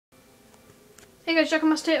Hey guys,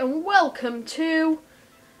 Jackmaster here and welcome to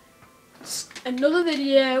another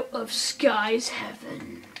video of Sky's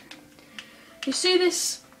Heaven. You see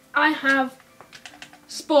this? I have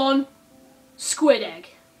spawned squid egg.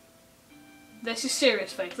 This is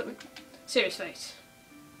serious face. Look, serious face.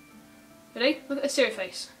 Ready? Look at the serious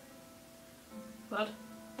face. What?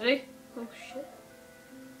 Ready? Oh shit.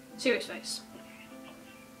 Serious face.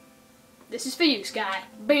 This is for you, Sky.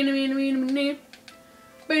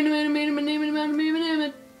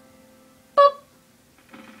 Boop.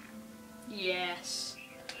 Yes.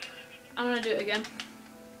 I'm gonna do it again.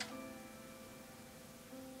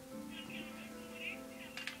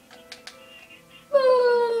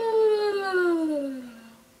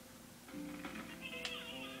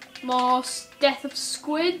 More death of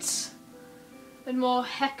squids and more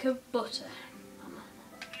heck of butter.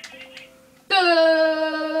 Look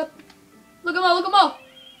at more, look at more.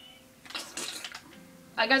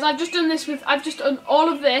 Right guys, I've just done all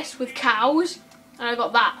of this with cows and I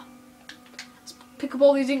got that. Let's pick up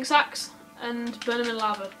all these ink sacs and burn them in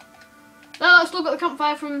lava. Now let's look at the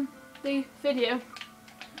campfire from the video.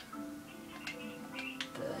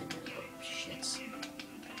 Burn up shits.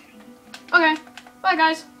 Okay, bye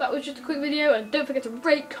guys. That was just a quick video and don't forget to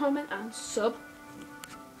rate, comment and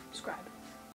subscribe.